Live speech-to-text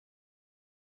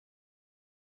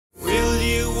Will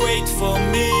you wait for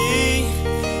me?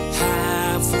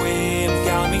 Halfway I'm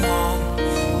coming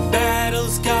home. Battle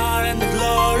scar and the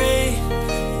glory.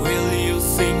 Will you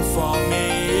sing for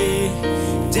me?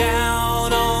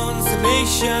 Down on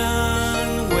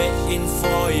submission, waiting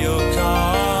for your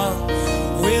call.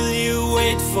 Will you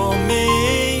wait for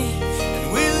me?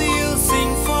 And will you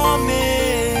sing for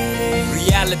me?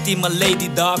 Reality, my lady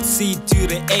dog, C to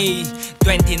the A.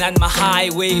 29 my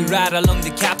highway, right along the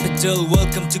capital.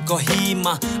 Welcome to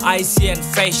Kohima, icy and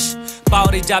fresh.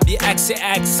 Pauri jabi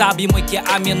XCX, sabi mo ki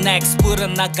I'm your next. Pura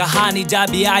na kahani,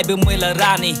 jabi ay mo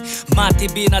larani. Mati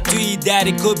bina tui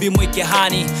daddy, kubi mo ki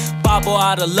hani. Babo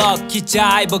out of luck, kicha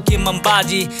ay bo ki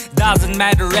mambaji. Doesn't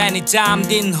matter anytime,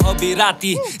 din hobi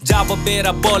rati. Jabo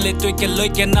bera bole, tui ke loy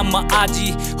ke na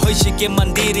maaji. Hoishi ke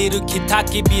mandiri, ruki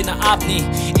taki bina apni.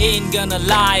 Ain't gonna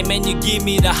lie, man, you give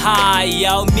me the high.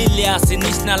 Yao milya se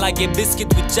nishna lage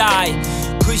biscuit with chai.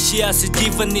 खुशी से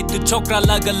जीवन नी तू छोकरा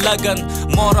लगन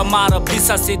मोरा मारा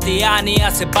बिसा से दियानी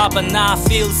ऐसे बाबा ना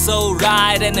feel so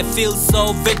right and it feels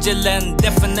so vigilant.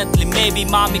 Definitely maybe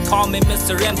mommy call me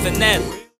Mr. Infinite.